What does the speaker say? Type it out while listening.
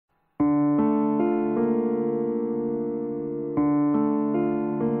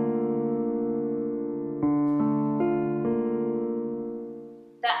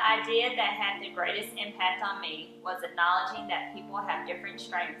the greatest impact on me was acknowledging that people have different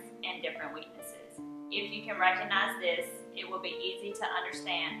strengths and different weaknesses. If you can recognize this, it will be easy to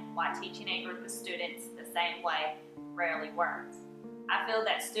understand why teaching a group of students the same way rarely works. I feel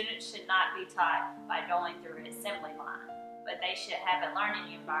that students should not be taught by going through an assembly line, but they should have a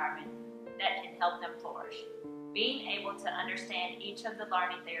learning environment that can help them flourish. Being able to understand each of the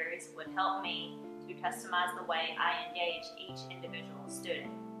learning theories would help me to customize the way I engage each individual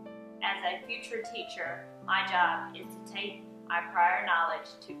student. As a future teacher, my job is to take my prior knowledge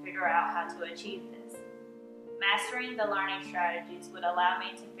to figure out how to achieve this. Mastering the learning strategies would allow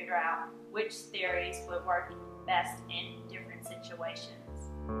me to figure out which theories would work best in different situations.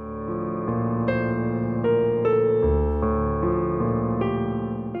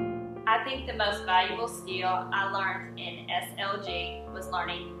 I think the most valuable skill I learned in SLG was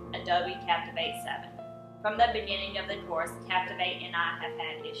learning Adobe Captivate 7. From the beginning of the course, Captivate and I have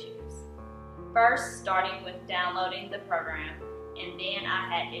had issues. First, starting with downloading the program, and then I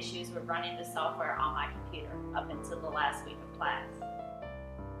had issues with running the software on my computer up until the last week of class.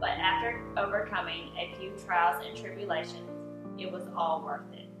 But after overcoming a few trials and tribulations, it was all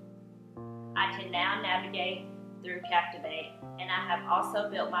worth it. I can now navigate through Captivate, and I have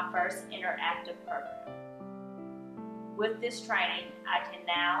also built my first interactive program. With this training, I can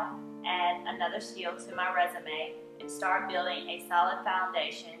now add another skill to my resume and start building a solid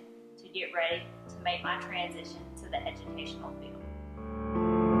foundation to get ready to make my transition to the educational field.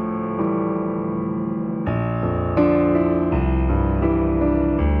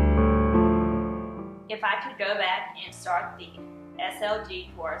 If I could go back and start the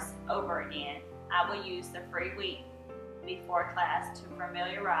SLG course over again, I will use the free week before class to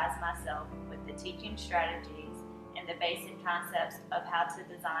familiarize myself with the teaching strategies and the basic concepts of how to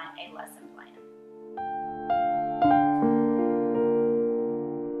design a lesson plan.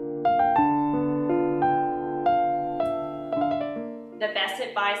 The best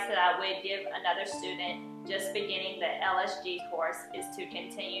advice that I would give another student just beginning the LSG course is to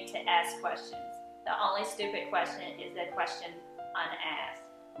continue to ask questions. The only stupid question is a question unasked.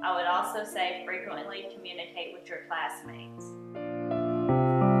 I would also say frequently communicate with your classmates.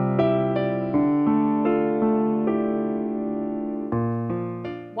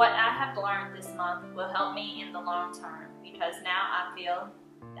 What I have learned this month will help me in the long term because now I feel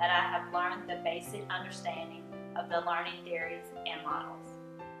that I have learned the basic understanding of the learning theories and models.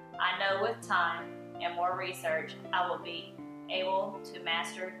 I know with time and more research, I will be able to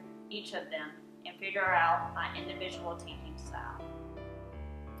master each of them and figure out my individual teaching style.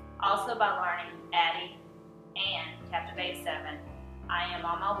 Also, by learning ADDIE and Captivate 7, I am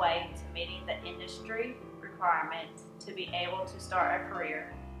on my way to meeting the industry requirements to be able to start a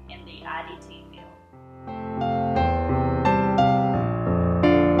career in the IDT